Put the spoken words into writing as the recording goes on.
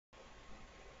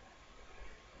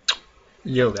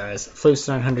Yo guys,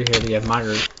 Flutes900 here. We have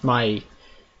my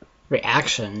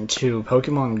reaction to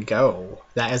Pokemon Go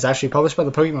that is actually published by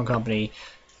the Pokemon Company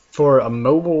for a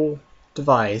mobile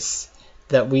device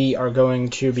that we are going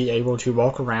to be able to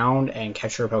walk around and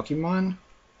catch our Pokemon.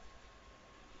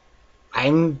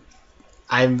 I'm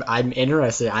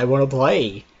interested. I want to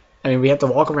play. I mean, we have to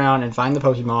walk around and find the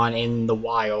Pokemon in the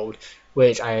wild,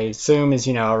 which I assume is,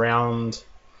 around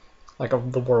like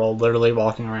of the world, literally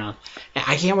walking around. And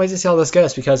I can't wait to see how this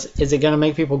goes, because is it going to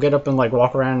make people get up and like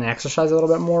walk around and exercise a little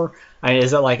bit more? I mean,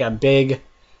 is it like a big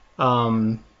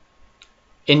in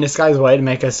disguise way to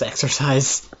make us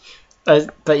exercise? But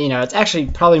it's actually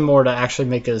probably more to actually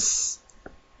make us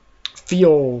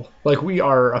feel like we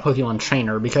are a Pokemon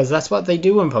trainer, because that's what they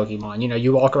do in Pokemon.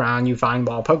 You walk around, you find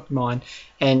wild Pokemon,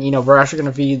 and we're actually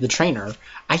going to be the trainer.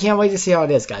 I can't wait to see how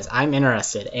it is, guys. I'm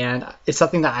interested, and it's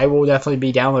something that I will definitely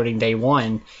be downloading day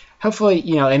one. Hopefully,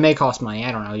 it may cost money.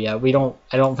 I don't know yet.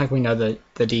 I don't think we know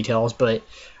the details, but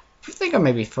I think it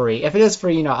may be free. If it is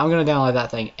free, I'm going to download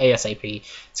that thing ASAP.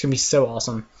 It's going to be so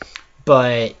awesome.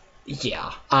 But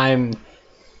yeah,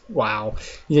 wow.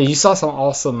 You saw some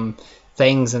awesome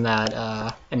things in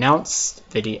that announcer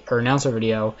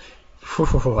video.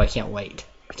 Whew, I can't wait.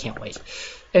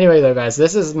 Anyway, though, guys,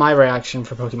 this is my reaction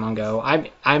for Pokemon Go.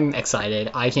 I'm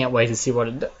excited. I can't wait to see what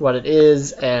it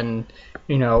is, and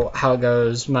how it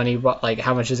goes. Money,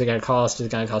 how much is it going to cost? Is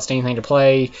it going to cost anything to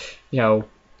play?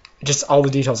 Just all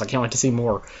the details. I can't wait to see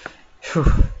more. Whew.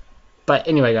 But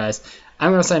anyway, guys,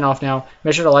 I'm going to sign off now.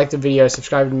 Make sure to like the video,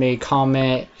 subscribe to me,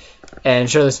 comment, and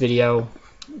share this video,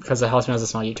 because it helps me as a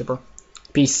small YouTuber.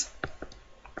 Peace.